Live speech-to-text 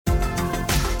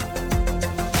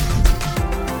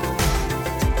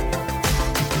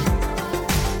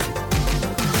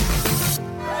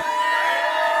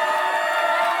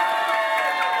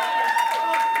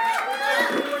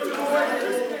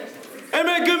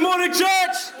morning,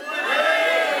 church.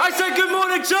 I said, good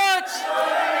morning, church.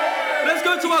 Let's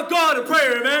go to our God and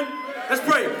pray, amen. Let's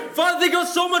pray. Father, thank God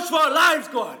so much for our lives,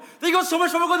 God. Thank God so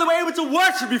much, Father God, that we're able to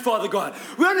worship you, Father God.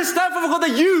 We understand, Father God,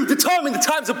 that you determine the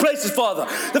times and places, Father.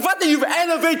 The fact that you've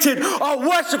elevated our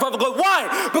worship, Father God.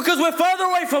 Why? Because we're further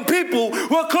away from people,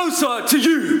 we're closer to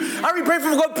you. And we pray,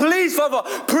 Father God, please, Father,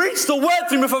 preach the word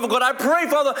through me, Father God. I pray,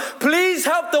 Father, please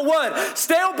help the word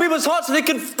stay on people's hearts so they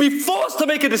can be forced to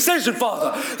make a decision,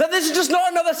 Father. That this is just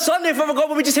not another Sunday, Father God,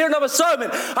 where we just hear another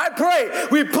sermon. I pray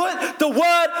we put the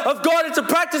word of God into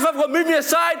practice, Father God. Move me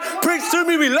aside, preach through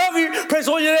me. We love you. Praise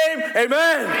all your name. Amen.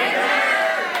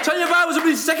 Amen. Turn your Bibles with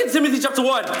me to 2 Timothy chapter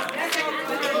 1.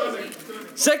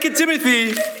 2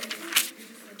 Timothy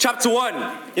chapter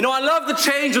 1. You know, I love the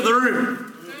change of the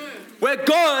room. Where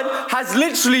God has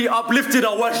literally uplifted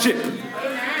our worship.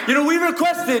 You know, we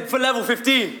requested for level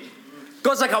 15.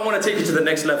 God's like, I want to take you to the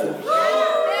next level.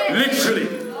 Literally.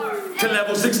 To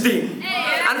level 16.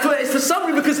 And it's for some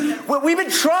reason because we've been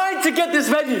trying to get this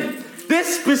venue,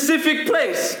 this specific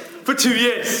place, for 2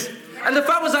 years. And the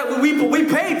fact was that we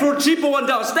paid for a cheaper one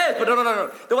downstairs, but no.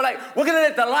 They were like, we're going to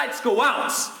let the lights go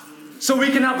out so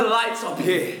we can have the lights up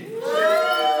here.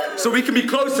 So we can be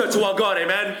closer to our God,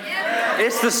 amen?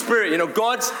 It's the Spirit, you know,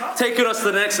 God's taking us to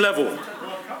the next level.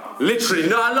 Literally.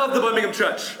 No, I love the Birmingham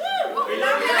church.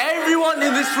 Everyone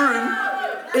in this room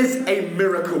is a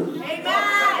miracle.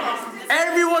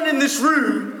 Everyone in this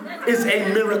room is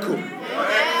a miracle.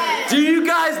 Do you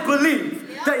guys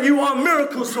believe that you are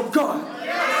miracles from God?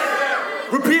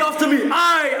 Repeat after me.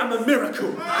 I am a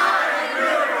miracle.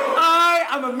 I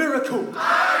am a miracle.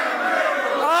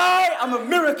 I am a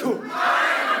miracle.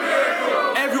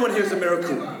 Everyone here is a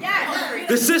miracle.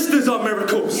 The sisters are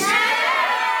miracles.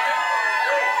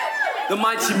 The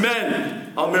mighty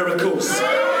men are miracles.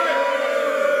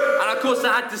 And of course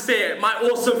I had to say it. My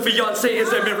awesome fiance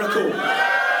is a miracle.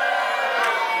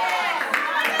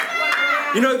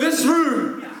 You know, this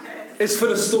room is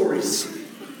full of stories.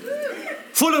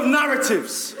 Full of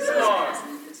narratives,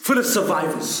 full of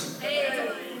survivors,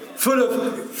 full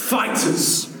of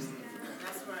fighters,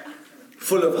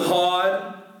 full of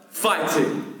hard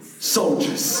fighting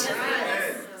soldiers.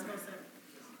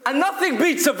 And nothing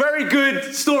beats a very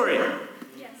good story.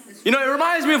 You know, it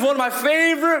reminds me of one of my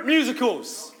favorite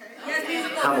musicals,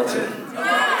 Hamilton.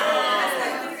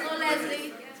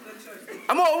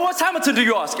 And what's Hamilton, do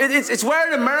you ask? It's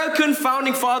where an American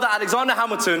founding father, Alexander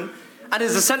Hamilton, and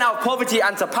his descent out of poverty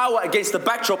and to power against the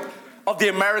backdrop of the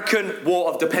American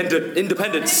War of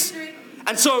Independence.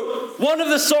 And so, one of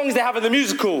the songs they have in the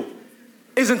musical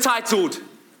is entitled,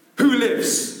 Who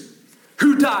Lives?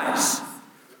 Who Dies?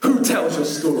 Who Tells Your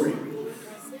Story?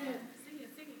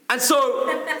 And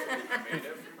so,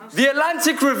 the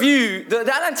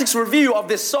Atlantic's review of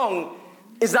this song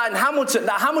is that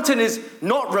Hamilton is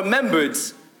not remembered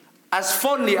as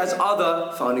fondly as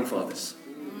other founding fathers.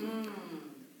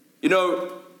 You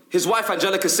know, his wife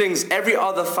Angelica sings, every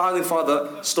other founding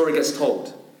father story gets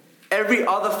told. Every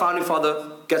other founding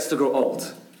father gets to grow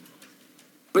old.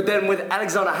 But then with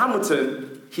Alexander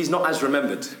Hamilton, he's not as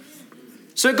remembered.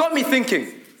 So it got me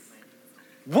thinking,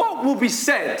 what will be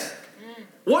said?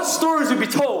 What stories will be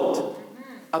told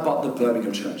about the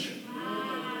Birmingham church?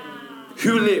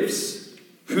 Who lives?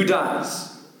 Who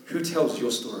dies? Who tells your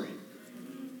story?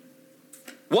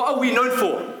 What are we known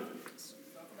for?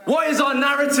 What is our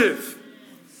narrative?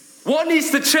 What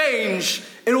needs to change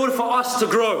in order for us to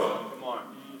grow?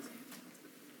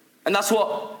 And that's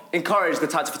what encouraged the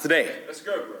title for today. Let's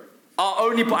go, bro. Our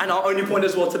only point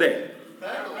as well today.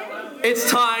 It's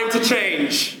time to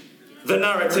change the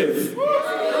narrative.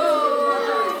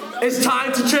 It's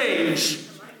time to change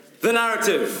the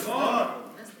narrative.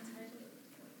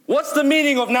 What's the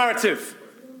meaning of narrative?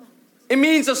 It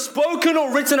means a spoken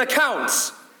or written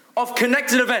account of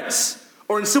connected events.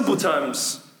 Or in simple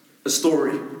terms, a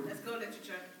story. Let's go,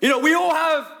 literature. You know, we all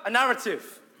have a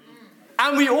narrative.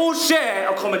 And we all share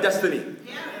a common destiny.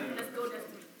 Yeah, let's go,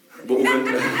 destiny.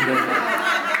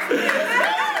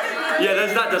 Yeah,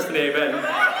 there's that destiny, amen.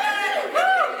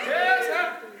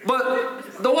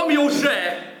 But the one we all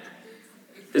share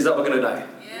is that we're going to die.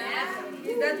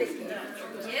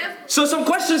 Yeah. So some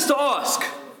questions to ask.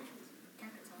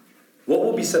 What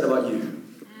will be said about you?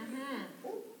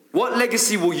 What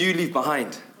legacy will you leave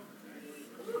behind?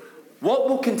 What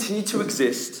will continue to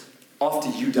exist after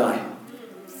you die?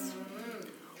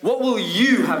 What will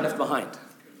you have left behind?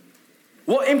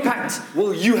 What impact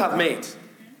will you have made?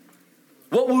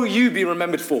 What will you be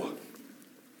remembered for?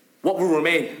 What will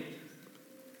remain?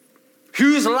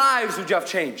 Whose lives would you have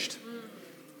changed?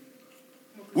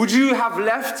 Would you have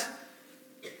left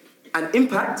an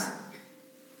impact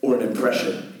or an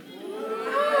impression?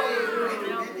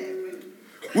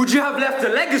 Would you have left a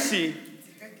legacy,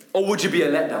 or would you be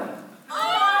a letdown?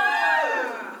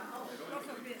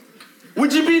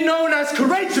 Would you be known as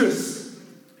courageous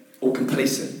or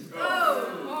complacent?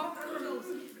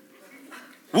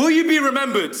 Will you be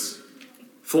remembered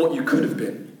for what you could have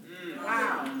been?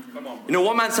 You know,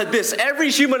 one man said this: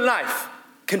 every human life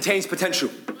contains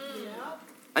potential.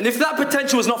 And if that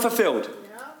potential was not fulfilled,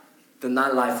 then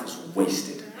that life was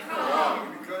wasted.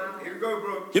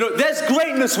 You know, there's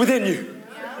greatness within you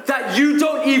that you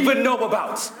don't even know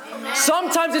about.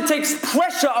 Sometimes it takes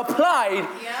pressure applied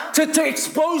to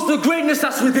expose the greatness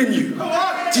that's within you.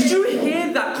 Did you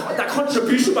hear that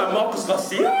contribution by Marcus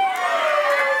Garcia?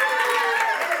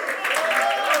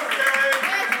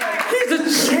 He's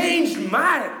a changed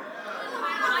man.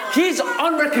 He's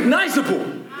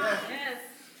unrecognizable.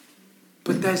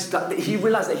 But there's that, he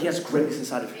realized that he has greatness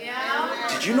inside of him.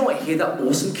 Did you know I hear that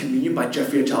awesome communion by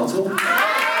Jeffrey Ajalto?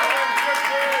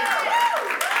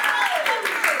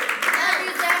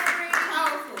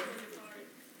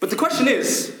 But the question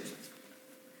is,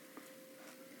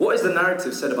 what is the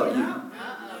narrative said about you?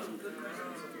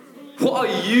 What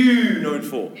are you known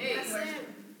for?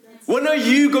 When are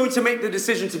you going to make the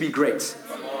decision to be great?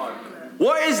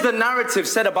 What is the narrative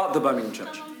said about the Birmingham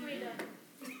Church?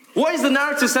 What is the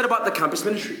narrative said about the campus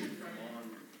ministry?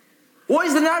 What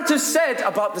is the narrative said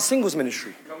about the singles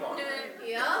ministry?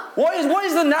 What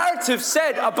is the narrative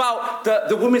said about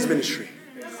the women's ministry?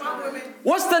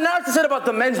 What's the narrative said about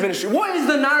the men's ministry? What is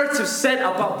the narrative said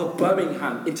about the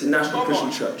Birmingham International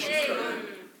Christian Church?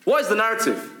 What is the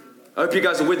narrative? I hope you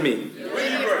guys are with me.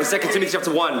 In 2 Timothy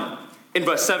chapter 1, in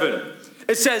verse 7,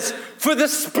 it says, "For the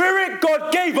Spirit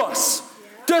God gave us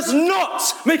does not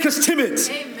make us timid,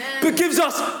 but gives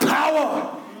us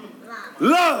power,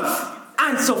 love,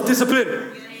 and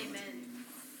self-discipline."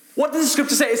 What does the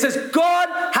scripture say? It says, God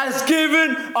has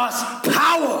given us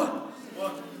power.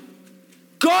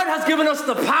 God has given us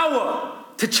the power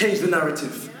to change the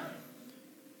narrative.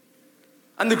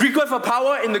 And the Greek word for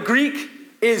power in the Greek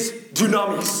is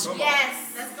dunamis.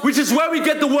 Which is where we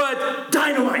get the word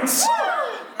dynamite.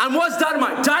 And what's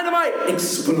dynamite? Dynamite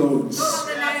explodes.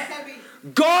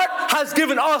 God has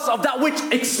given us of that which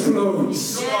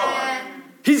explodes.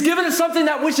 He's given us something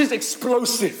that which is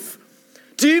explosive.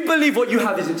 Do you believe what you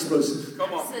have is explosive?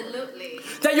 Absolutely.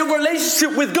 That your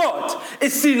relationship with God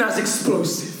is seen as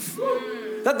explosive.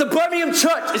 That the Birmingham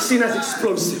Church is seen as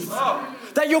explosive.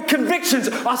 That your convictions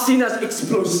are seen as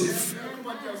explosive.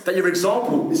 That your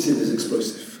example is seen as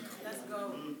explosive.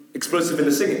 Explosive in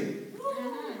the singing.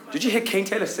 Did you hear Kane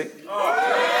Taylor sing?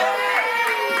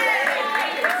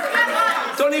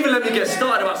 Don't even let me get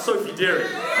started about Sophie Deering.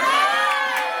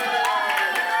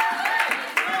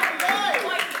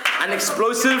 And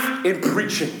explosive in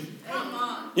preaching.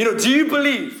 You know, do you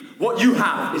believe what you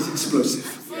have is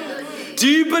explosive? Do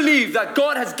you believe that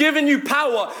God has given you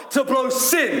power to blow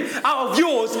sin out of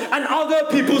yours and other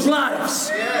people's lives?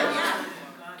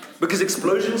 Because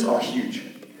explosions are huge.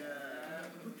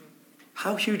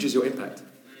 How huge is your impact?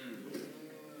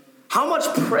 How much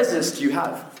presence do you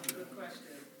have?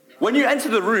 When you enter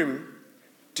the room,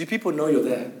 do people know you're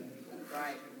there?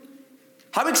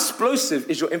 How explosive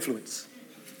is your influence?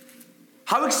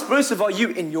 How explosive are you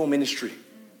in your ministry?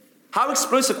 How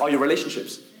explosive are your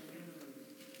relationships?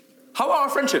 How are our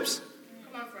friendships?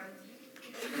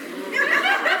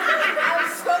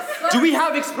 Do we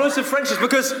have explosive friendships?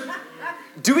 Because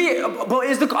do we, but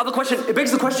is the other question, it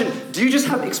begs the question, do you just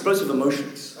have explosive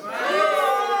emotions?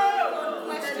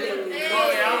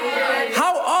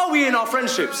 How are we in our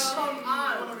friendships?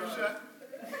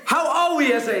 How are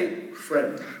we as a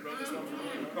friend?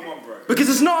 Because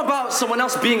it's not about someone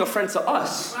else being a friend to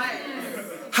us.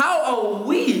 How are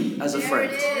we as a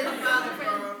friend?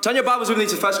 Turn your Bibles with me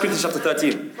to 1 Corinthians chapter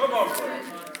 13.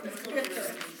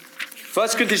 1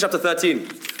 Corinthians chapter 13.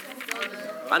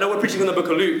 I know we're preaching on the book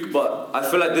of Luke, but I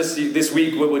feel like this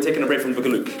week we're taking a break from the book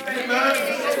of Luke.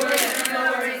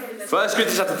 1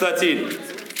 Corinthians chapter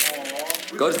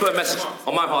 13. God has put a message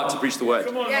on my heart to preach the word.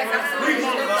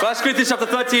 1 Corinthians chapter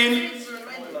 13,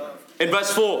 in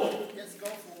verse 4.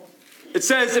 It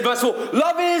says in verse 4,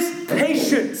 love is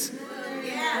patient.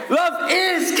 Love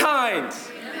is kind.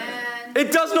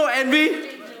 It does not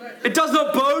envy. It does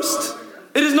not boast.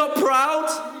 It is not proud.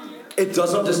 It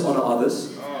does not dishonor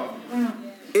others.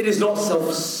 It is not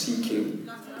self-seeking.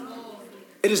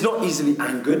 It is not easily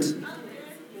angered.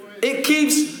 It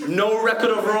keeps no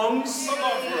record of wrongs.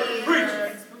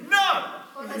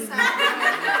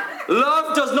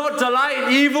 Love does not delight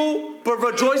in evil, but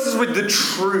rejoices with the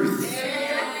truth.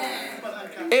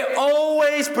 It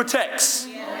always protects,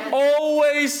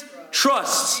 always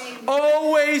trusts,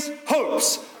 always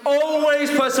hopes, always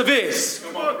perseveres.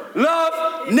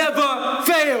 Love never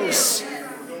fails.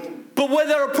 But where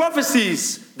there are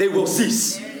prophecies, they will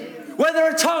cease. Where there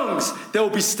are tongues, they will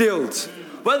be stilled.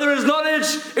 Where there is knowledge,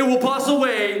 it will pass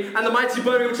away. And the mighty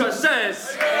Birmingham Church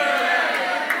says,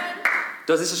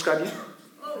 does this describe you?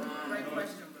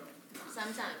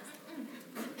 Sometimes.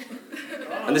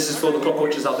 And this is for the clock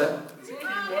watchers out there.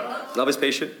 Love is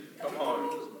patient.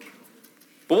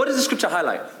 But what does the scripture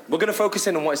highlight? We're going to focus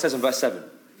in on what it says in verse 7.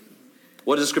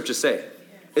 What does the scripture say?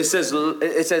 It says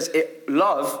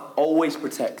love always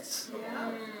protects.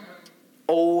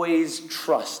 Always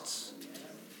trusts.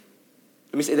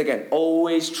 Let me say it again.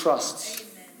 Always trusts.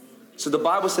 So the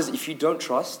Bible says if you don't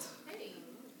trust,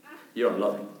 you're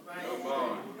unloving.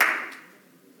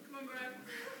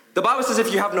 The Bible says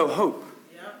if you have no hope,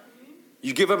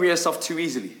 you give up yourself too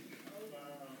easily.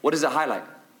 What does it highlight?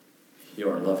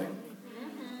 You're unloving.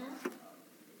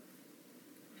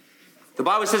 The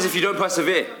Bible says if you don't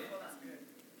persevere,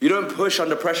 you don't push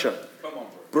under pressure,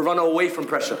 but run away from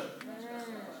pressure.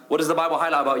 What does the Bible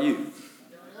highlight about you?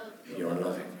 You're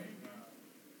unloving.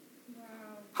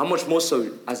 How much more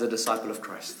so as a disciple of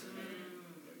Christ?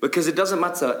 Because it doesn't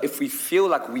matter if we feel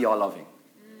like we are loving.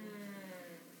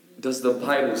 Does the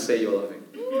Bible say you're loving?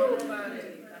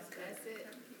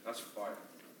 That's fire.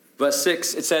 Verse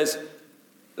 6, it says,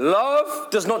 love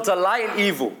does not delight in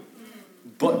evil,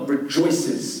 but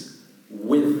rejoices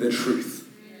with the truth.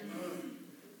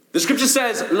 The scripture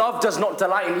says love does not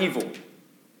delight in evil.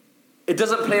 It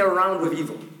doesn't play around with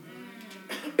evil.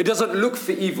 It doesn't look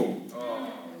for evil.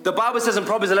 The Bible says in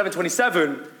Proverbs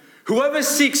 11:27, whoever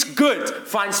seeks good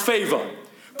finds favor,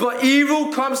 but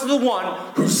evil comes to the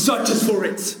one who searches for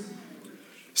it.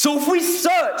 So if we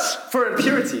search for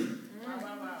impurity,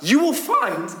 you will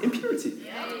find impurity.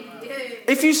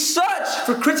 If you search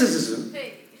for criticism,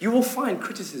 you will find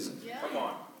criticism.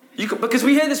 Because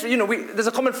we hear this, there's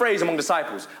a common phrase among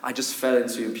disciples, I just fell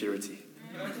into impurity.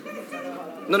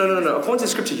 No. According to the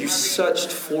scripture, you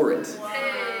searched for it.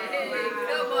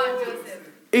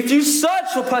 If you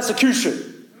search for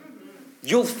persecution,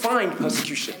 you'll find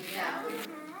persecution.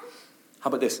 How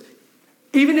about this?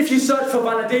 Even if you search for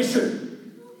validation,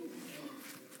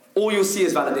 all you'll see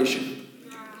is validation.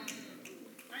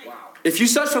 If you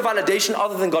search for validation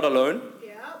other than God alone,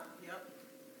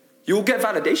 you'll get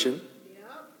validation,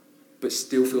 but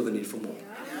still feel the need for more.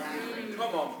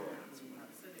 Come on.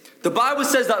 The Bible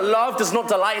says that love does not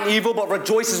delight in evil, but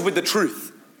rejoices with the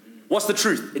truth. What's the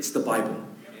truth? It's the Bible.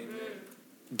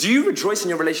 Do you rejoice in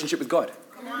your relationship with God?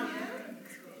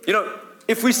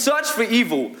 If we search for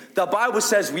evil, the Bible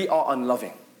says we are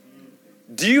unloving.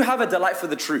 Do you have a delight for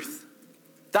the truth?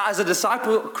 That as a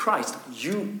disciple of Christ,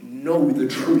 you know the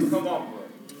truth. Come on, bro.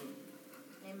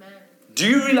 Amen. Do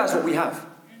you realize what we have?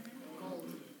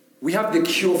 We have the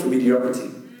cure for mediocrity.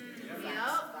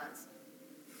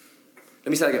 Let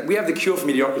me say that again. We have the cure for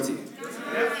mediocrity.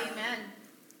 Amen.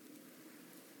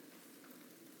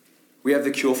 We have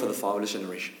the cure for the fatherless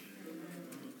generation.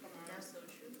 That's so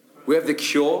true. We have the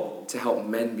cure to help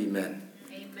men be men.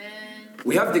 Amen.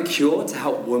 We have the cure to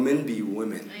help women be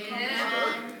women. Amen.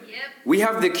 Yep. We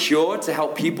have the cure to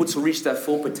help people to reach their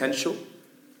full potential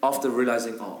after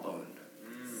realizing our own.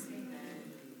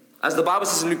 As the Bible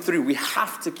says in Luke 3, we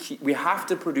have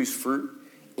to produce fruit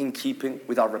in keeping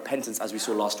with our repentance, as we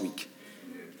saw last week.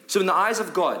 So in the eyes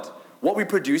of God, what we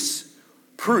produce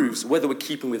proves whether we're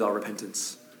keeping with our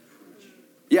repentance.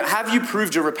 Yeah, have you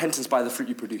proved your repentance by the fruit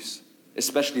you produce?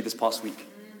 Especially this past week,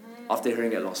 after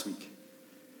hearing it last week.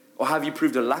 Or have you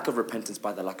proved a lack of repentance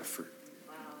by the lack of fruit?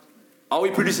 Are we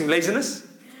producing laziness?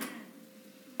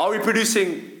 Are we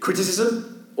producing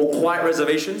criticism or quiet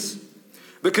reservations?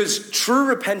 Because true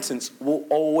repentance will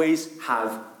always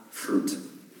have fruit.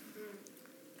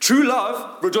 True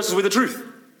love rejoices with the truth.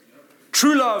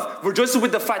 True love rejoices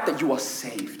with the fact that you are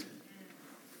saved.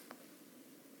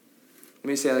 Let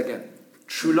me say that again.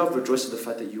 True love rejoices with the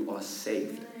fact that you are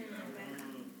saved.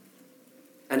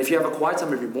 And if you have a quiet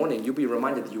time every morning, you'll be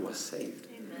reminded that you are saved.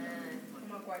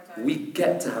 We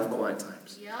get to have quiet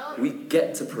times. We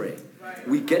get to pray.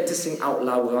 We get to sing out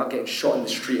loud without getting shot in the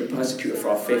street and persecuted for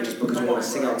our faith just because we want to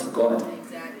sing out to God.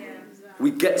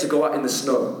 We get to go out in the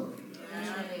snow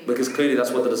because clearly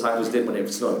that's what the disciples did when it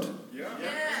snowed.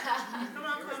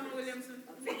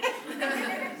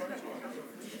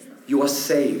 You are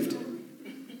saved.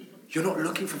 You're not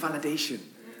looking for validation.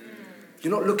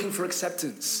 You're not looking for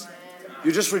acceptance.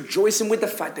 You're just rejoicing with the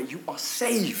fact that you are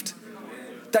saved.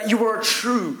 That you are a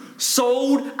true,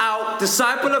 sold out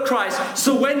disciple of Christ.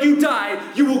 So when you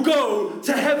die, you will go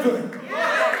to heaven.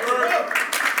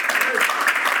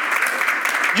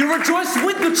 You rejoice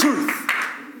with the truth.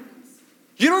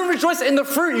 You don't rejoice in the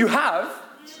fruit you have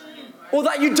or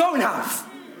that you don't have.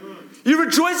 You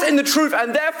rejoice in the truth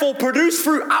and therefore produce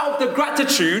fruit out of the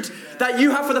gratitude that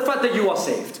you have for the fact that you are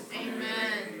saved.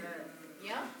 Amen.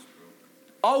 Yeah.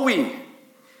 Are we,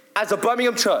 as a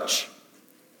Birmingham church,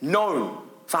 known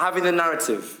for having the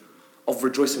narrative of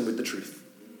rejoicing with the truth?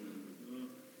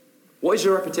 What is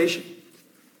your reputation?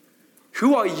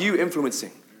 Who are you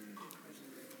influencing?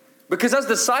 Because as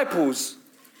disciples,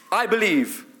 I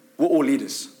believe we're all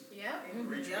leaders. Yeah.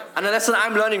 And the lesson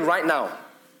I'm learning right now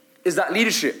is that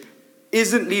leadership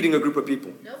isn't leading a group of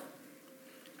people. Nope.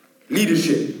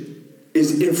 Leadership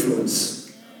is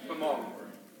influence. Come on.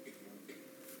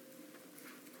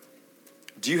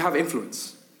 Do you have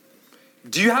influence?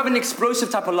 Do you have an explosive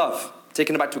type of love?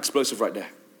 Taking it back to explosive right there.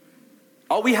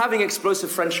 Are we having explosive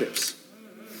friendships?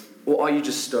 Or are you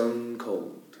just stone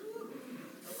cold?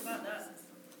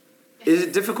 Is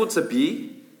it difficult to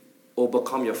be or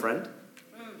become your friend?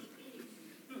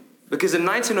 Because in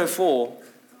 1904,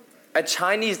 a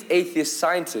Chinese atheist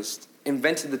scientist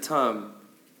invented the term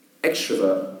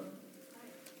extrovert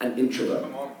and introvert.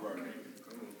 Come on, bro.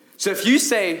 So if you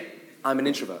say, I'm an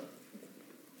introvert,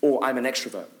 or I'm an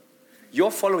extrovert,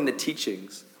 you're following the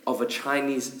teachings of a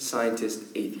Chinese scientist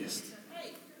atheist.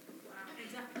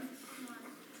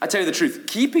 I tell you the truth,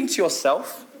 keeping to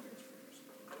yourself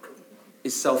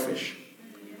is selfish.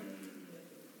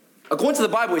 According to the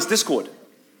Bible, it's discord.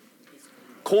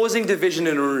 Causing division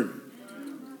in a room.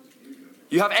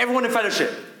 You have everyone in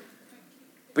fellowship,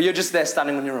 but you're just there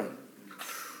standing on your own.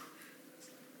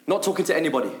 Not talking to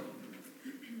anybody.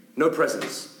 No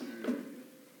presence.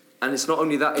 And it's not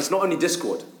only that, it's not only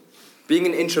discord. Being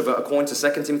an introvert, according to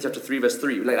 2 Timothy chapter 3, verse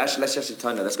 3. Let's actually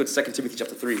turn there. Let's go to 2 Timothy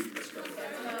chapter 3.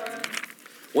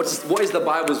 What is the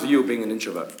Bible's view of being an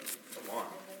introvert?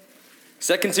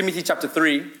 2 Timothy chapter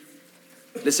 3.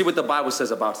 Let's see what the Bible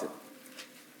says about it.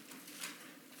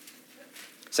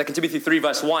 2 Timothy 3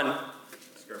 verse 1.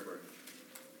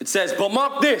 It says, but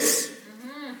mark this.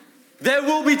 There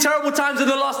will be terrible times in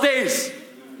the last days.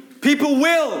 People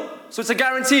will, so it's a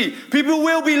guarantee, people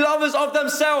will be lovers of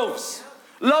themselves,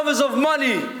 lovers of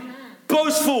money,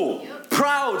 boastful,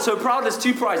 proud. So proud, there's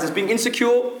two prides. There's being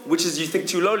insecure, which is you think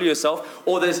too lowly of yourself,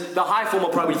 or there's the high form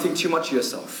of pride where you think too much of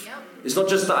yourself. It's not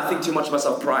just that I think too much of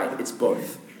myself, pride, it's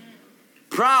both.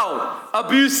 Proud,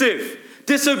 abusive,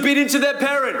 disobedient to their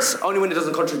parents, only when it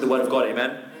doesn't contradict the word of God,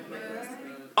 amen?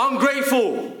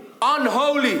 Ungrateful,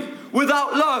 unholy,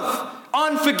 without love,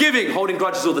 unforgiving, holding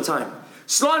grudges all the time.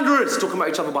 Slanderous, talking about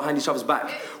each other behind each other's back.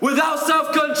 Without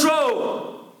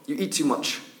self-control, you eat too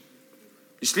much.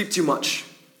 You sleep too much.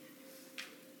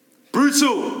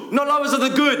 Brutal, not lovers of the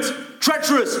good,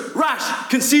 treacherous, rash,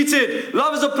 conceited,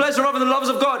 lovers of pleasure rather than lovers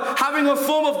of God, having a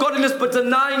form of godliness but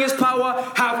denying his power,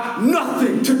 have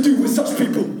nothing to do with such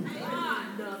people.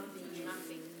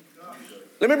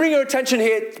 Let me bring your attention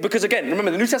here, because again,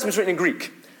 remember, the New Testament is written in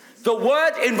Greek. The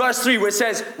word in verse 3 where it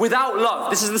says, without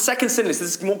love, this is the second sin list,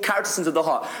 this is more character sins of the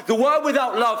heart. The word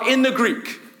without love in the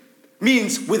Greek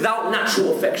means without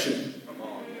natural affection.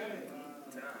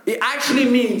 It actually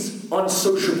means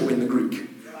unsociable in the Greek.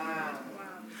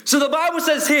 So the Bible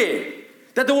says here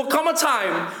that there will come a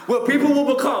time where people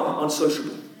will become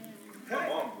unsociable.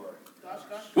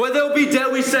 Where they'll be,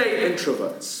 dare we say,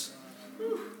 introverts.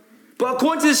 But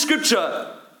according to the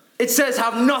scripture, it says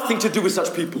have nothing to do with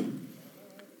such people.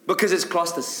 Because it's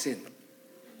classed as sin.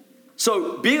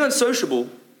 So being unsociable,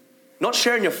 not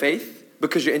sharing your faith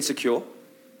because you're insecure,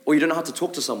 or you don't know how to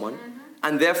talk to someone,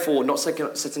 and therefore not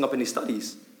setting up any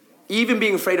studies, even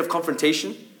being afraid of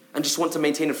confrontation, and just want to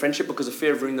maintain a friendship because of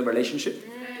fear of ruining the relationship.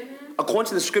 According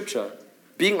to the scripture,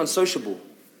 being unsociable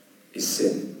is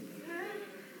sin.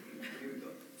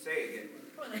 Say it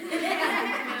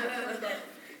again.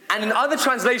 And in other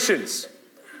translations,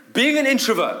 being an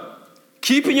introvert,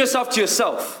 keeping yourself to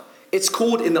yourself, it's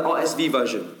called in the RSV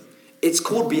version, it's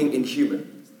called being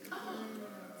inhuman.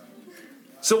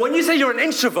 So when you say you're an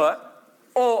introvert,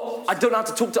 or I don't know how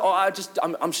to talk to, or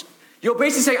you're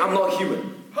basically saying I'm not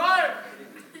human.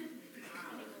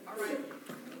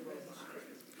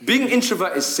 Being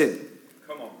introvert is sin.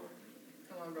 Come on,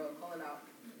 bro. Call it out.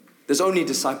 There's only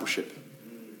discipleship.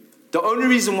 The only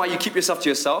reason why you keep yourself to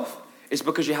yourself is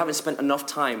because you haven't spent enough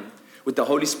time with the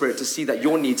Holy Spirit to see that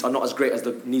your needs are not as great as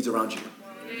the needs around you.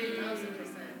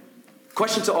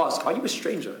 Question to ask, are you a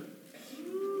stranger?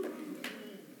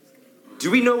 Do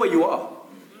we know where you are?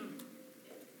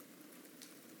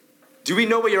 Do we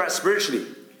know where you're at spiritually?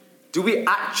 Do we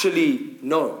actually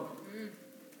know?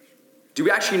 Do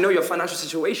we actually know your financial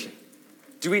situation?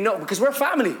 Do we know? Because we're a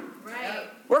family. Right.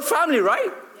 We're a family,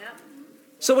 right? Yep.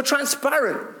 So we're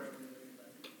transparent.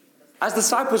 As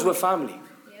disciples, we're family.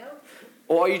 Yep.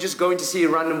 Or are you just going to see a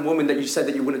random woman that you said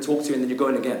that you wouldn't talk to and then you're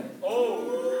going again?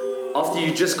 Oh. After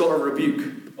you just got a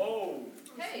rebuke. Oh.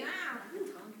 Hey.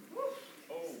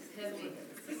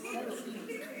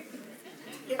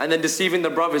 And then deceiving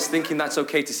the brothers thinking that's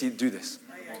okay to do this.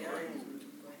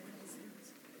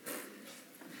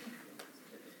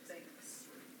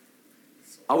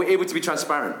 Are we able to be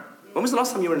transparent? When was the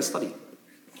last time you were in a study?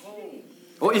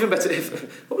 Or even better,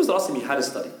 when was the last time you had a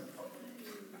study?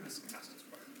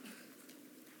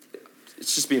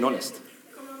 It's just being honest.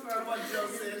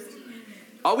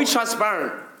 Are we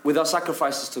transparent with our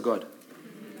sacrifices to God?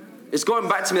 It's going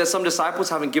back to me that some disciples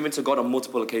haven't given to God on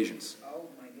multiple occasions.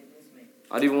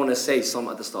 I don't even want to say some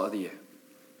at the start of the year.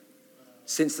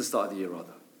 Since the start of the year,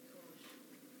 rather.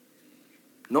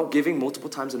 Not giving multiple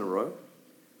times in a row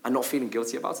and not feeling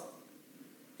guilty about it.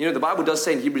 You know, the Bible does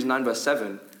say in Hebrews 9 verse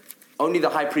 7, only the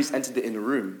high priest entered the inner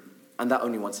room, and that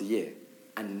only once a year,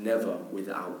 and never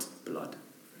without blood.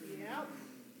 Yep.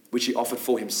 Which he offered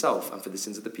for himself and for the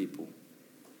sins of the people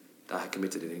that had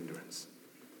committed in ignorance.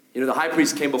 You know, the high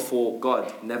priest came before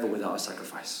God never without a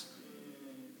sacrifice.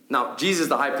 Now, Jesus,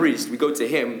 the high priest, we go to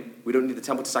him. We don't need the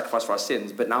temple to sacrifice for our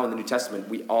sins. But now in the New Testament,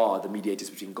 we are the mediators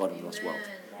between God and the lost world.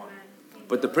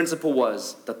 But the principle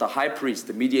was that the high priest,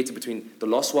 the mediator between the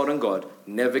lost world and God,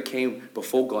 never came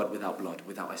before God without blood,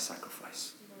 without a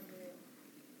sacrifice.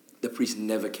 The priest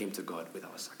never came to God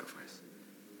without a sacrifice.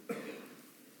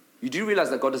 You do realize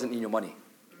that God doesn't need your money.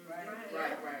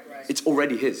 Right. It's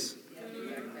already his.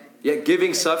 Yet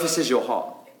giving surfaces your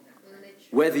heart.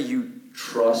 Whether you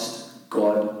trust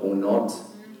God or not.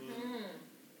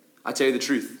 I tell you the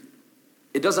truth.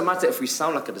 It doesn't matter if we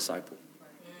sound like a disciple.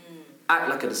 Act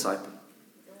like a disciple.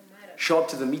 Show up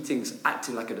to the meetings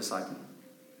acting like a disciple.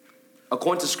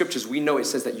 According to scriptures, we know it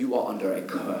says that you are under a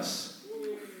curse.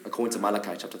 According to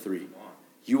Malachi chapter 3.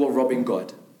 You are robbing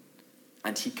God,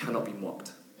 and he cannot be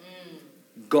mocked.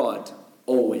 God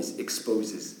always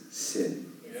exposes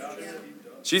sin.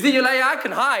 So you think you're like, yeah, I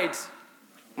can hide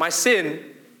my sin,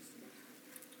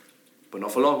 but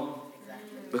not for long.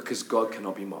 Because God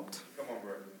cannot be mocked. Come on,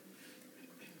 bro.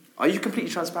 Are you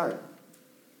completely transparent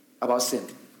about sin?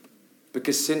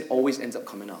 Because sin always ends up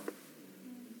coming up.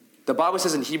 The Bible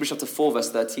says in Hebrews chapter 4 verse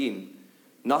 13,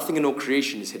 nothing in all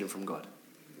creation is hidden from God.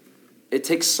 It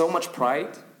takes so much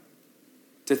pride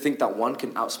to think that one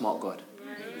can outsmart God.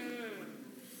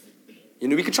 You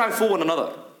know, we can try and fool one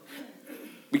another.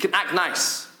 We can act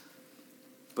nice,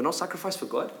 but not sacrifice for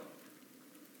God.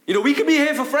 You know, we can be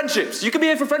here for friendships. You can be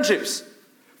here for friendships.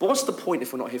 But what's the point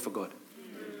if we're not here for God?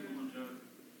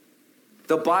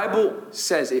 The Bible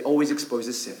says it always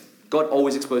exposes sin. God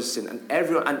always exposes sin.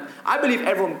 And I believe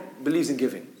everyone believes in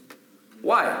giving.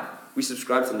 Why? We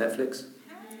subscribe to Netflix.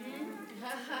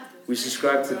 We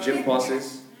subscribe to gym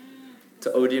passes,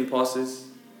 to Odeon passes.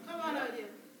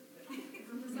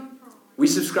 We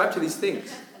subscribe to these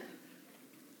things.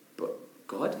 But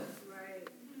God?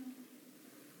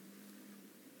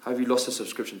 Have you lost a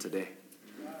subscription today?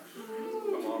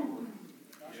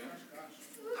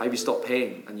 Have you stopped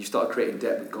paying and you started creating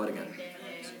debt with God again?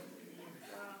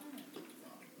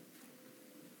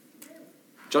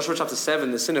 Joshua chapter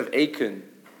 7, the sin of Achan.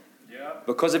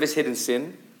 Because of his hidden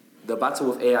sin, the battle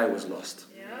with Ai was lost.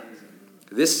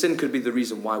 This sin could be the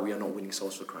reason why we are not winning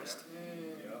souls for Christ.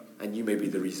 And you may be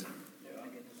the reason.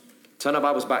 Turn our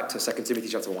Bibles back to 2 Timothy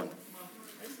chapter 1.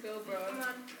 Let's go, bro.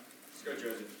 Let's go,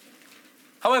 Joseph.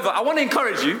 However, I want to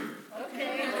encourage you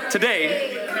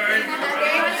today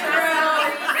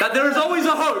that there is always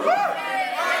a hope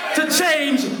to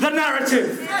change the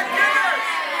narrative.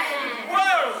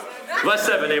 Verse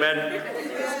 7, amen.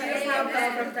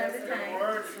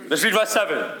 Let's read verse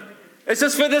 7. It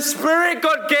says, for the Spirit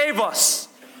God gave us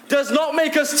does not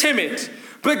make us timid,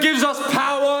 but gives us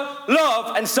power,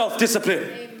 love, and self-discipline.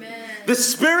 Amen. The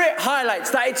Spirit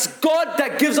highlights that it's God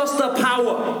that gives us the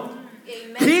power.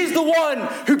 Amen. He's the one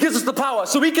who gives us the power.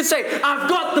 So we can say, I've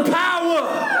got the power.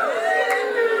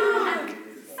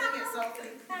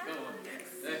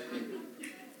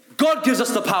 God gives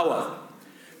us the power.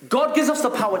 God gives us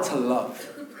the power to love.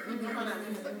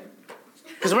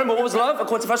 Because remember, what was love?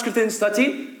 According to 1 Corinthians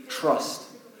 13, trust.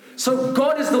 So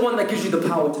God is the one that gives you the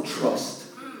power to trust.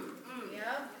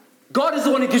 God is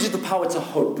the one who gives you the power to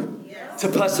hope, to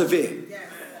persevere.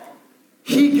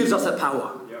 He gives us that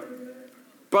power.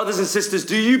 Brothers and sisters,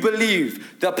 do you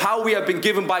believe the power we have been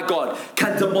given by God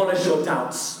can demolish your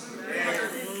doubts?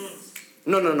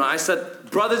 No. I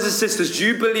said, brothers and sisters, do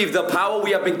you believe the power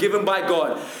we have been given by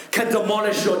God can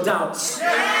demolish your doubts?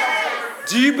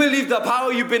 Do you believe the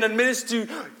power you've been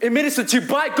administered to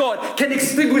by God can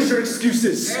extinguish your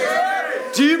excuses?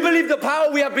 Do you believe the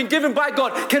power we have been given by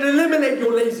God can eliminate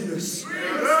your laziness?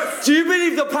 Do you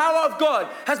believe the power of God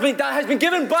that has been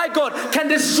given by God can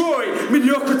destroy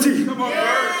mediocrity?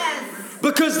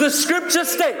 Because the scripture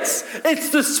states it's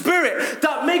the Spirit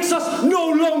that makes us no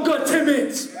longer timid.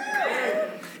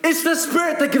 It's the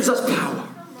Spirit that gives us power.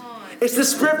 It's the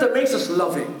Spirit that makes us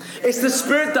loving. It's the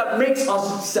Spirit that makes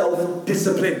us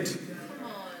self-disciplined.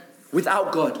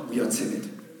 Without God, we are timid.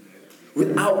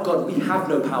 Without God, we have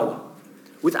no power.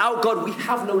 Without God, we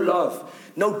have no love,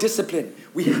 no discipline.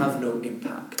 We have no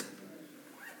impact.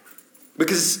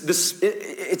 Because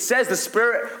it says the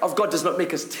Spirit of God does not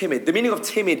make us timid. The meaning of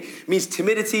timid means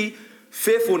timidity,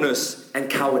 fearfulness, and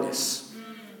cowardice.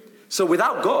 So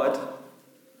without God,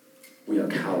 we are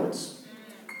cowards.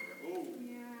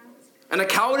 And a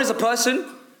coward is a person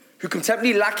who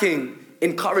contemptibly lacking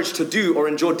in courage to do or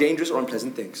endure dangerous or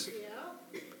unpleasant things.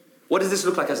 What does this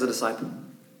look like as a disciple?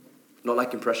 Not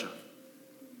liking pressure.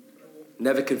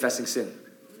 Never confessing sin.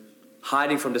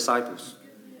 Hiding from disciples.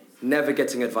 Never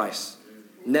getting advice.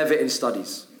 Never in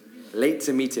studies. Late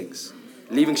to meetings.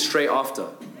 Leaving straight after.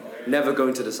 Never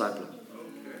going to disciple.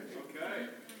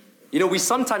 You know, we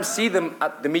sometimes see them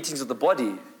at the meetings of the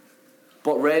body,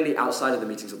 but rarely outside of the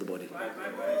meetings of the body.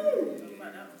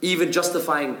 Even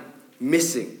justifying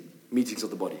missing meetings of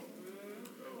the body.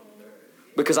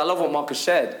 Because I love what Marcus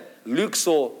shared. Luke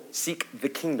saw seek the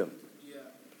kingdom,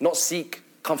 not seek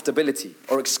comfortability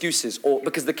or excuses, or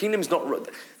because the kingdom is not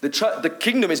the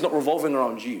kingdom is not revolving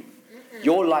around you.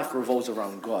 Your life revolves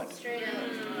around God.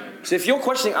 So if you're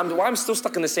questioning why I'm still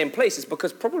stuck in the same place, it's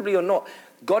because probably or not,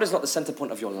 God is not the center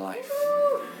point of your life.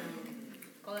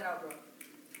 Call it out, bro.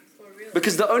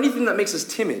 Because the only thing that makes us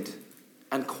timid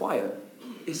and quiet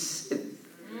is sin.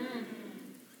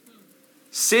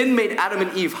 Sin made Adam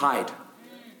and Eve hide.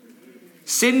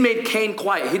 Sin made Cain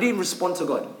quiet. He didn't respond to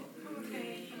God.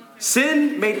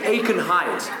 Sin made Achan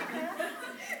hide.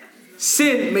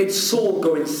 Sin made Saul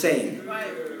go insane.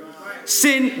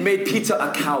 Sin made Peter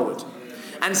a coward.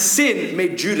 And sin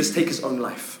made Judas take his own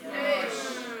life.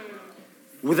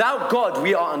 Without God,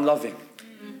 we are unloving.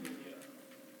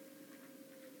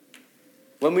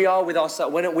 When we are with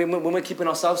ourselves, when we're keeping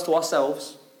ourselves to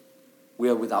ourselves, we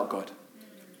are without God.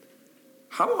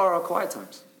 How are our quiet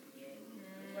times?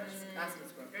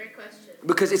 Great question.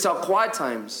 Because it's our quiet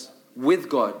times with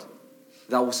God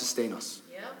that will sustain us.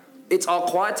 It's our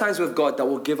quiet times with God that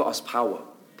will give us power,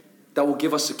 that will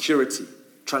give us security,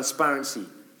 transparency,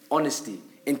 honesty,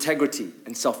 integrity,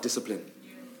 and self-discipline.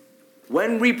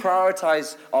 When we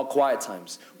prioritize our quiet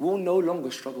times, we'll no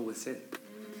longer struggle with sin.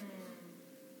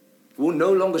 We'll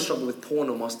no longer struggle with porn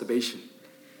or masturbation.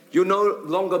 You'll no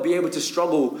longer be able to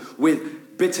struggle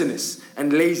with bitterness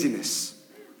and laziness.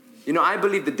 You know, I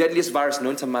believe the deadliest virus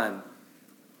known to man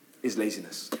is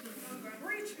laziness.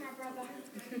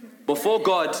 Before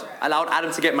God allowed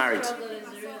Adam to get married,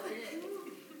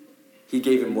 he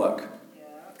gave him work.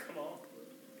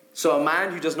 So a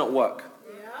man who does not work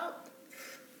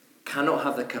cannot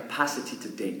have the capacity to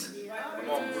date. Say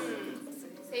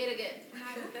it again.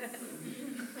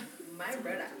 My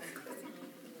brother.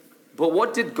 But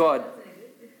what did God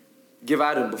give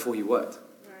Adam before he worked?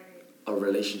 A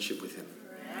relationship with him.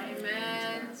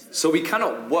 Amen. So we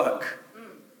cannot work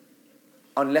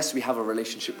unless we have a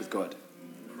relationship with God.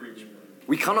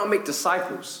 We cannot make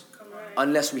disciples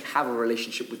unless we have a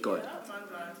relationship with God.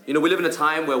 You know, we live in a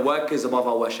time where work is above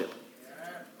our worship.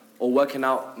 Or working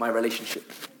out my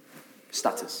relationship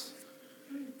status.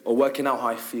 Or working out how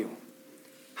I feel.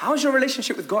 How's your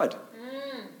relationship with God?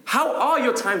 How are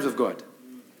your times with God?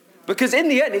 Because in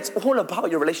the end, it's all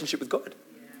about your relationship with God.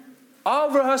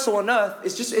 Our rehearsal on earth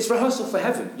is it's rehearsal for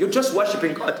heaven. You're just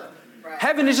worshiping God.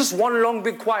 Heaven is just one long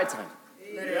big quiet time.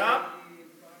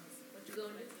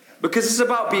 Because it's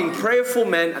about being prayerful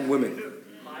men and women.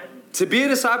 To be a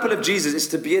disciple of Jesus is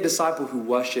to be a disciple who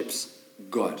worships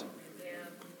God.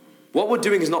 What we're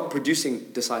doing is not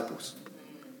producing disciples,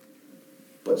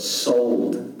 but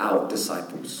sold out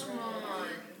disciples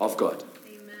of God.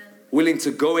 Willing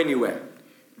to go anywhere,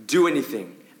 do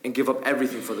anything, and give up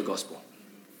everything for the gospel.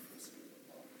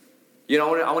 You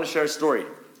know, I want to share a story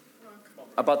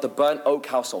about the Burnt Oak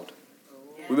household.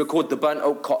 We were called the Burnt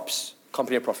Oak Cops,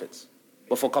 Company of Prophets,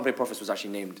 before Company of Prophets was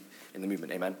actually named in the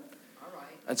movement, amen?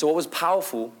 And so what was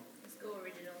powerful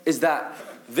is that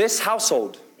this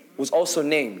household was also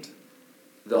named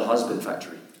the Husband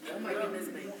Factory.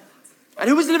 And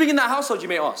who was living in that household, you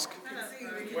may ask?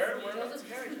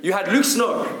 You had Luke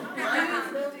Snow.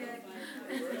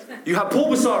 You had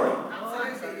Paul Basari.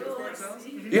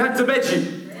 You had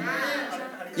Tabeji.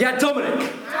 You had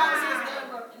Dominic.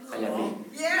 And you had me.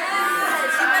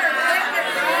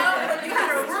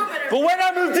 But when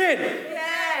I moved in,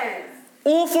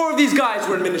 all 4 of these guys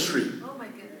were in ministry. Oh my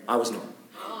goodness. I was not.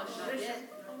 Oh shit.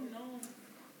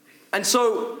 And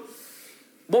so,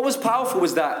 what was powerful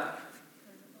was that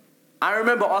I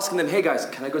remember asking them, hey guys,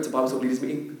 can I go to Bible Talk Leaders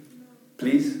meeting?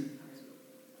 Please?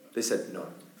 They said, no.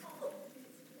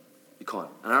 You can't.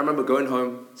 And I remember going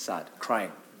home sad,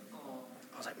 crying.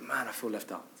 I was like, man, I feel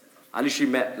left out. I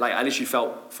literally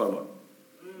felt FOMO.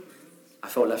 I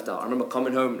felt left out. I remember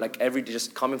coming home, like every day,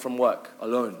 just coming from work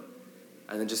alone.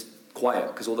 And then just quiet,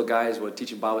 because all the guys were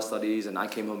teaching Bible studies and I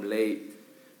came home late.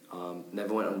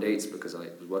 Never went on dates because I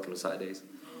was working on Saturdays.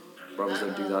 Brothers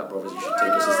don't do that. Brothers, you should take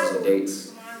your sisters on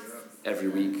dates every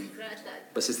week.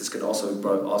 But sisters can also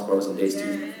ask brothers on dates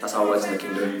too. That's how it works in the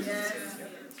kingdom.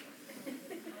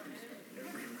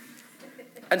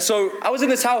 And so I was in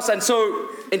this house, and so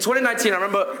in 2019, I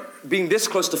remember being this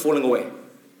close to falling away.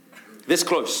 This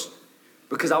close.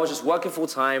 Because I was just working full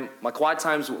time. My quiet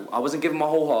times, I wasn't giving my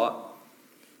whole heart.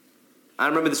 I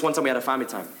remember this one time we had a family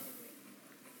time.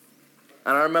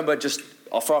 And I remember just,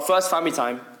 for our first family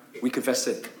time, we confessed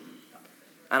sin.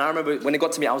 And I remember when it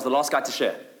got to me, I was the last guy to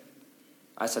share.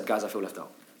 I said, guys, I feel left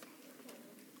out.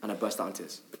 And I burst out in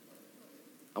tears.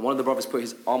 And one of the brothers put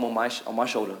his arm on my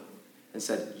shoulder and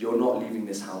said, you're not leaving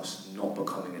this house not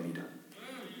becoming a leader.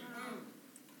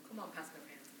 Come on, Pastor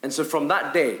Man. And so from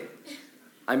that day,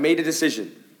 I made a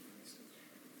decision.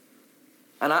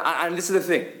 And this is the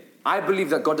thing. I believe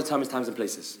that God determines times and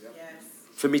places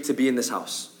for me to be in this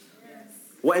house.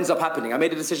 What ends up happening? I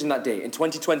made a decision that day. In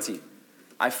 2020,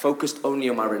 I focused only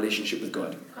on my relationship with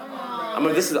God. I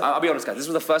mean, I'll be honest, guys. This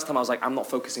was the first time I was like, I'm not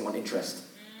focusing on interest.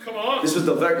 Come on. This was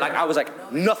I was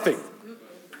like, nothing.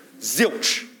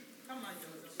 Zilch.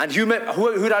 And who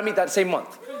did I meet that same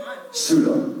month?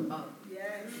 Sula.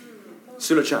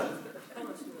 Sula Chan.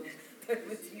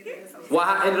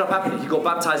 What ended up happening? He got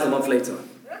baptized a month later.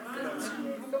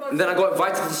 And then I got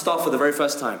invited to staff for the very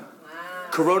first time.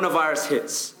 Coronavirus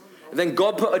hits. And then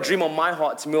God put a dream on my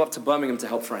heart to move up to Birmingham to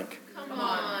help Frank. Come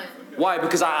on. Why?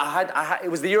 Because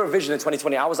it was the year of vision in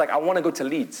 2020. I was like, I want to go to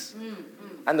Leeds.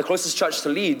 And the closest church to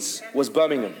Leeds was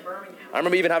Birmingham. I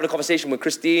remember even having a conversation with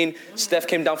Christine. Steph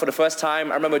came down for the first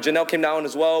time. I remember Janelle came down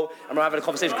as well. I remember having a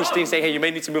conversation with Christine saying, hey, you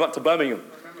may need to move up to Birmingham.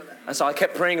 And so I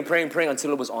kept praying and praying and praying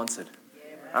until it was answered.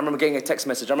 I remember getting a text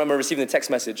message. I remember receiving a text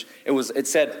message. It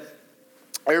said,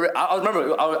 I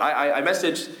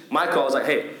messaged Michael. I was like,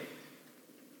 hey,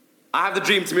 I have the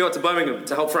dream to move up to Birmingham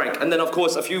to help Frank. And then, of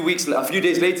course, a few days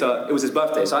later, it was his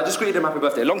birthday. So I just greeted him happy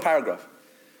birthday, a long paragraph.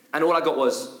 And all I got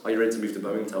was, are you ready to move to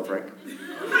Birmingham to help Frank?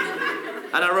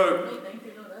 And I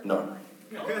wrote, no.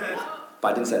 But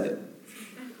I didn't send it.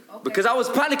 Because I was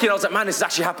panicking. I was like, man, this is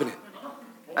actually happening.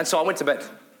 And so I went to bed.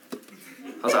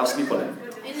 I was like, I'll sleep on it.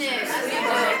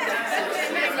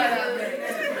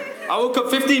 I woke up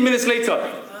 15 minutes later.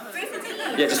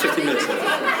 Yeah, just 15 minutes later.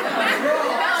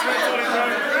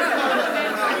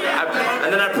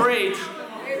 And then I prayed.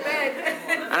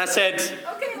 And I said,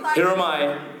 here am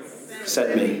I,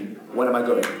 send me. When am I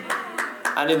going?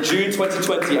 And in June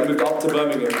 2020, I moved up to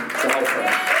Birmingham to help her.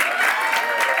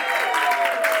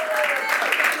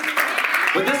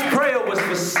 But this prayer was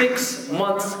for 6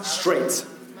 months straight.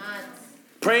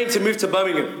 Praying to move to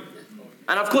Birmingham.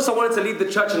 And of course, I wanted to lead the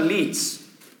church in Leeds.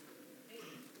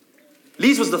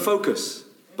 Leeds was the focus.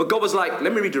 But God was like,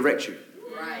 let me redirect you.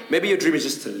 Maybe your dream is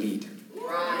just to lead.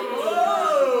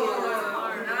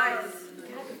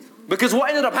 Because what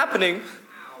ended up happening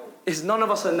is none of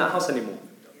us are in that house anymore.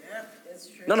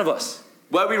 None of us.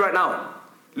 Where are we right now?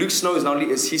 Luke Snow is now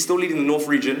he's still leading the North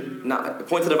region. Now,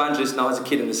 appointed evangelist now as a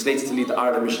kid in the States to lead the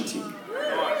Ireland mission team.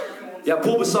 Yeah,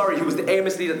 Paul Basari, who was the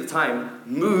AMS leader at the time,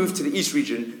 moved to the East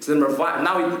region to then revive.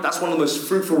 Now that's one of the most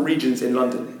fruitful regions in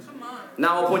London.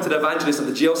 Now appointed evangelist of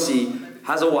the GLC,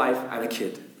 has a wife and a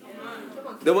kid.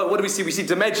 Then what do we see? We see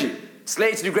Demeji,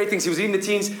 slated to do great things. He was leading the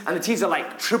teens, and the teens are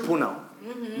like triple now.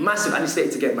 Massive, and he's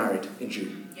slated to get married in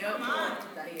June.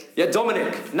 Yeah,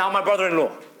 Dominic, now my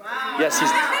brother-in-law. Wow. Yes,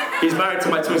 he's married to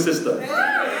my twin sister.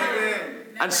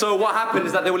 And so what happened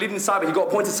is that they were leading cyber. He got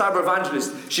appointed cyber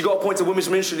evangelist. She got appointed women's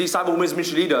ministry leader, cyber women's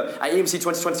ministry leader at EMC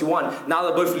 2021. Now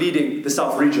they're both leading the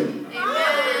South region.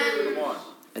 Amen.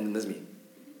 And then there's me.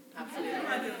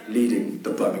 Absolutely. Leading the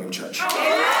Birmingham church.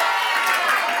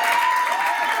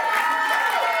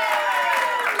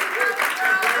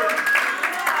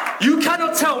 You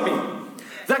cannot tell me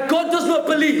that God does not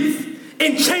believe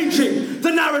in changing the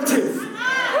narrative.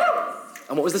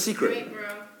 And what was the secret?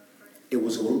 It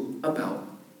was all about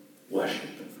worship.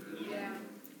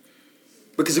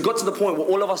 Because it got to the point where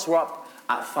all of us were up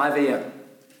at 5 a.m.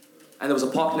 And there was a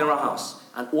park near our house.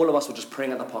 And all of us were just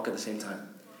praying at the park at the same time.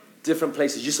 Different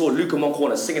places. You saw Luke in one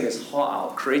corner singing his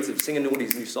heart out, creative, singing all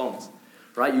these new songs.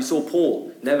 Right? You saw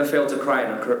Paul never fail to cry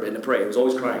in a prayer. He was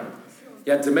always crying.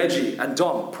 You had Demeji and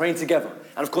Dom praying together.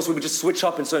 And of course, we would just switch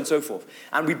up and so on and so forth.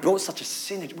 And we built such a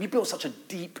synergy. We built such a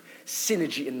deep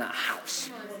synergy in that house.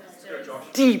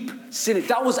 Deep synergy.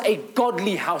 That was a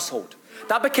godly household.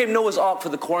 That became Noah's Ark for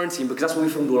the quarantine because that's where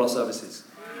we filmed all our services.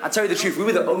 I tell you the truth, we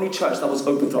were the only church that was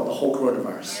open throughout the whole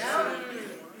coronavirus.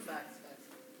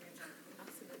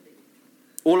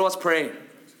 All of us praying,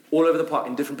 all over the park,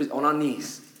 in different places, on our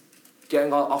knees,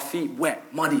 getting our feet wet,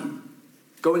 muddy,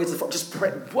 going into the front, just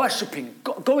praying, worshipping,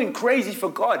 going crazy for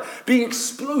God, being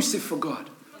explosive for God,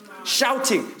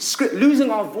 shouting, losing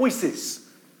our voices.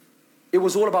 It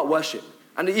was all about worship.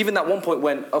 And even at one point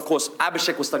when, of course,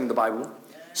 Abhishek was studying the Bible,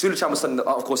 Sulachan was studying,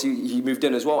 of course, he moved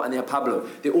in as well, and they had Pablo.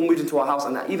 They all moved into our house,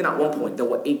 and even at one point, there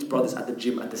were 8 brothers at the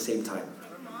gym at the same time.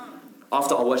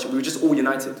 After our worship, we were just all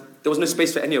united. There was no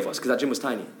space for any of us, because that gym was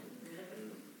tiny.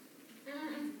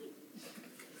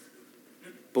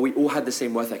 But we all had the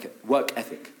same work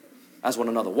ethic as one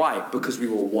another. Why? Because we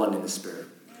were one in the Spirit.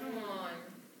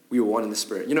 We were one in the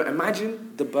Spirit. You know,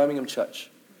 imagine the Birmingham church,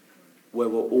 where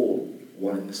we're all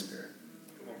one in the Spirit.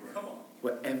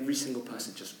 Where every single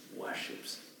person just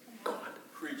worships God.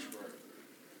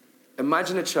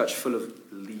 Imagine a church full of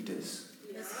leaders.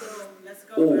 Let's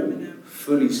go, all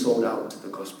fully sold out to the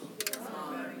gospel.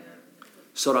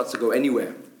 Sold out to go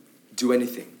anywhere, do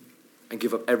anything, and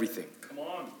give up everything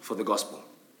for the gospel.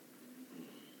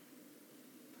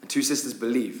 And 2 sisters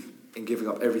believe in giving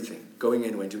up everything, going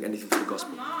anywhere and doing anything for the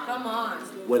gospel. Come on.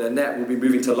 Well, Annette will be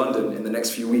moving to London in the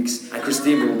next few weeks, and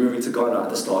Christine will be moving to Ghana at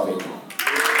the start of April.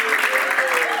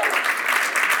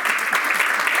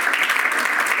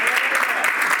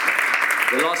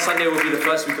 The last Sunday will be the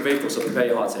first week of April, so prepare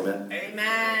your hearts, amen.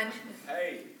 Amen.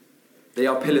 Hey. They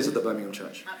are pillars of the Birmingham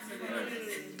church.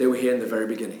 Absolutely. They were here in the very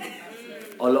beginning.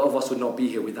 A lot of us would not be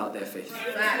here without their faith.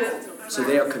 So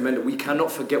they are commended. We cannot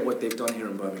forget what they've done here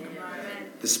in Birmingham.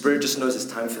 The Spirit just knows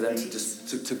it's time for them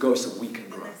to go so we can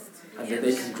grow. And that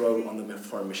they can grow on the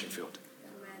foreign mission field.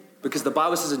 Because the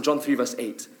Bible says in John 3 verse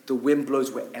 8, the wind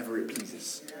blows wherever it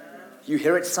pleases. You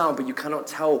hear its sound, but you cannot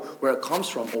tell where it comes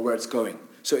from or where it's going.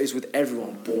 So it is with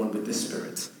everyone born with the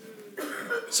Spirit.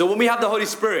 So when we have the Holy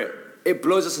Spirit, it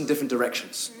blows us in different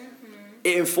directions.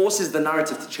 It enforces the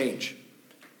narrative to change.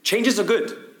 Changes are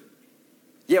good.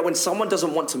 Yet when someone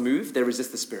doesn't want to move, they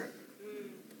resist the Spirit.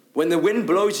 When the wind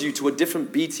blows you to a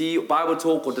different BT, Bible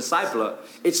talk, or discipler,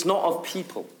 it's not of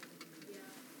people.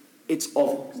 It's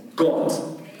of God.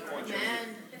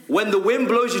 Amen. When the wind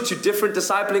blows you to different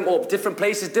discipling or different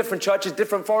places, different churches,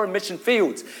 different foreign mission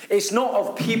fields, it's not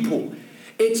of people.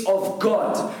 It's of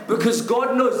God. Because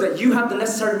God knows that you have the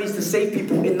necessary means to save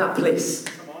people in that place.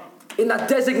 In that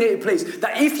designated place.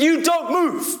 That if you don't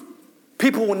move,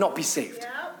 people will not be saved.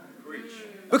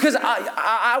 Because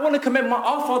I want to commend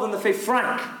our father in the faith,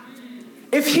 Frank.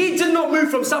 If he did not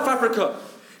move from South Africa,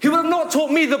 he would have not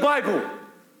taught me the Bible.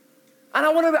 And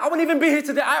I wouldn't even be here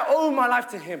today. I owe my life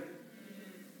to him.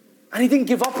 And he didn't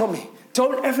give up on me.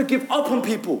 Don't ever give up on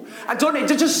people. And don't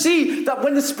just see that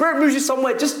when the Spirit moves you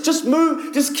somewhere, just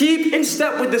move, just keep in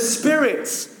step with the Spirit.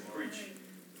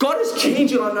 God is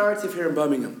changing our narrative here in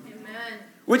Birmingham. Amen.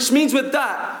 Which means with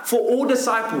that, for all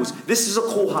disciples, this is a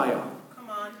call higher. Come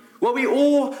on. Where we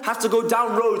all have to go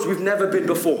down roads we've never been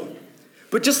before.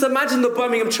 But just imagine the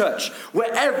Birmingham church,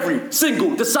 where every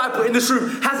single disciple in this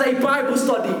room has a Bible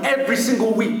study every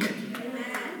single week.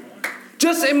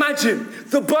 Just imagine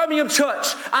the Birmingham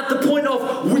church at the point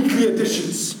of weekly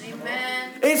editions.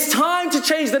 Amen. It's time to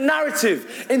change the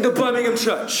narrative in the Birmingham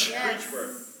church. Yes.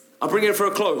 I'll bring it for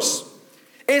a close.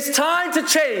 It's time to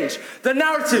change the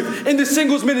narrative in the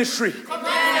singles ministry.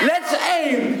 Let's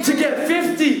aim to get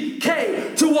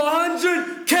 50K to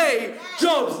 100K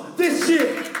jobs this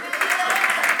year.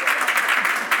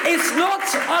 It's not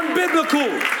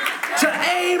unbiblical to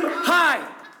aim high.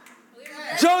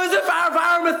 Joseph of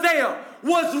Arimathea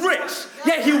was rich,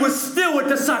 yet he was still a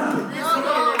disciple.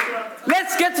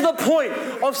 Let's get to the point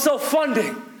of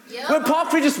self-funding. When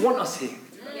Park just want us here.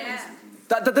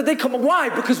 That they come. Why?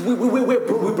 Because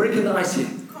we're breaking the ice here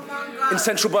in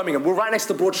central Birmingham. We're right next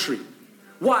to Broad Street.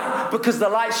 Why? Because the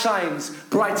light shines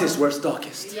brightest where it's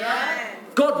darkest.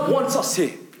 God wants us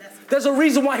here. There's a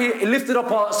reason why he lifted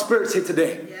up our spirits here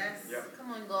today.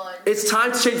 Come on, God. It's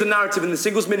time to change the narrative in the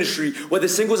singles ministry, where the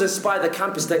singles inspire the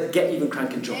campus that get even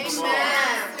cranking jobs.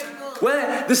 Amen.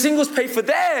 Where the singles pay for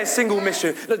their single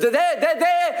mission, their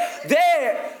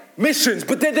missions,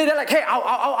 but they're like, hey,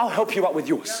 I'll help you out with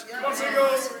yours.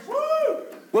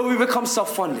 where we become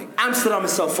self-funding. Amsterdam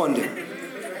is self-funding.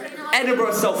 Edinburgh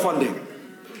is self-funding.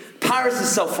 Paris is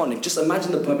self-funding. Just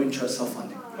imagine the Birmingham church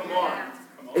self-funding. Come on.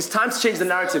 It's time to change the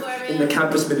narrative in the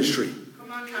campus ministry.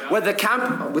 Where the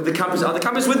campus, are the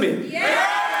campus with me? Yeah.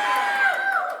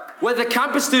 Where the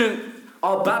campus students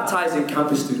are baptizing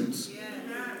campus students.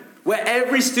 Where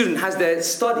every student has their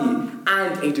study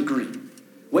and a degree.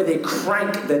 Where they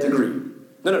crank their degree.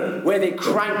 Where they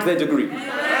crank their degree.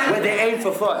 Where they aim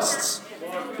for firsts.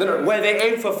 Where they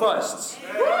aim for firsts.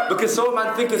 Because so a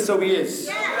man thinketh, so he is.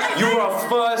 You are a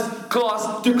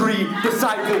first-class degree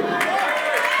disciple.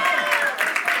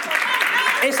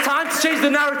 It's time to change the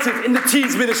narrative in the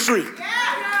teens ministry.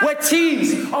 Where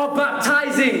teens are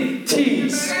baptizing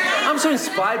teens. I'm so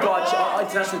inspired by our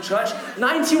international church.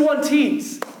 91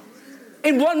 teens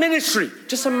in one ministry.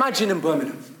 Just imagine in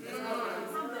Birmingham.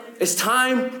 It's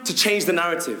time to change the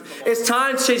narrative. It's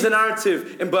time to change the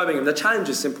narrative in Birmingham. The challenge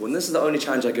is simple, and this is the only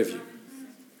challenge I give you.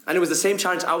 And it was the same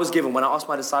challenge I was given when I asked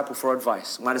my disciple for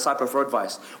advice when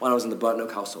I was in the Burton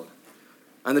Oak household.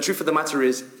 And the truth of the matter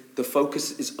is, the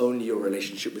focus is only your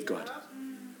relationship with God.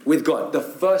 With God, the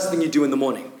first thing you do in the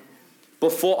morning,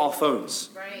 before our phones,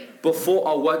 before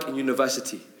our work in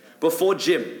university, before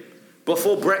gym,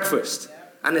 before breakfast.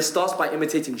 And it starts by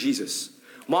imitating Jesus.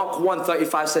 Mark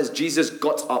 1:35 says, Jesus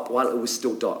got up while it was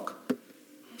still dark.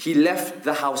 He left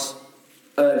the house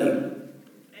early.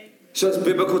 So it's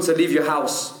biblical to leave your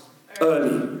house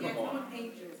early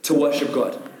to worship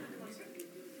God.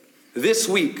 This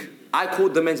week, I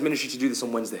called the men's ministry to do this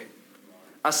on Wednesday.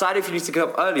 Aside if you need to get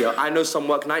up earlier, I know some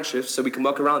work night shifts, so we can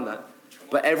work around that.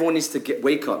 But everyone needs to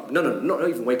wake up. Not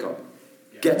even wake up.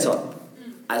 Get up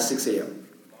at 6 a.m.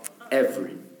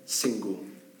 every single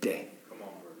day.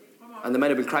 And the men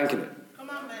have been cranking it.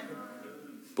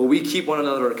 But we keep one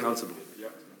another accountable.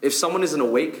 If someone isn't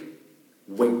awake,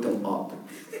 wake them up.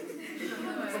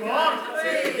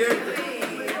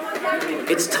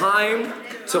 It's time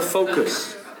to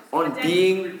focus on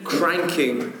being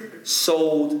cranking,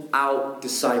 sold out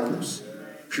disciples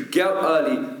who get up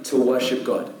early to worship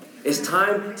God. It's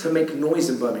time to make noise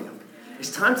in Birmingham.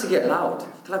 It's time to get loud.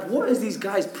 They're like, what is these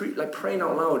guys praying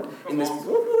out loud in this?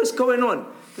 What is going on?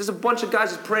 There's a bunch of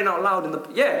guys just praying out loud in the.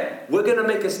 Yeah, we're gonna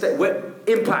make a step. We're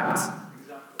impact.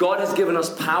 God has given us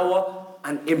power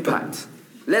and impact.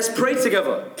 Let's pray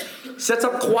together. Set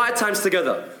up quiet times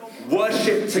together.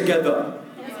 Worship together.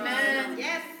 Amen.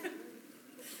 Yes.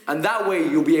 And that way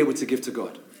you'll be able to give to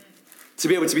God. To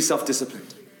be able to be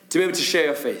self-disciplined. To be able to share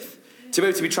your faith. To be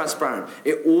able to be transparent.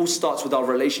 It all starts with our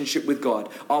relationship with God.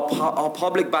 Our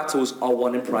public battles are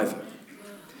won in private.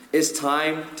 It's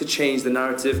time to change the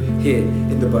narrative here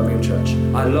in the Birmingham Church.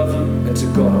 I love you, and to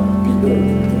God be all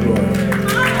the glory.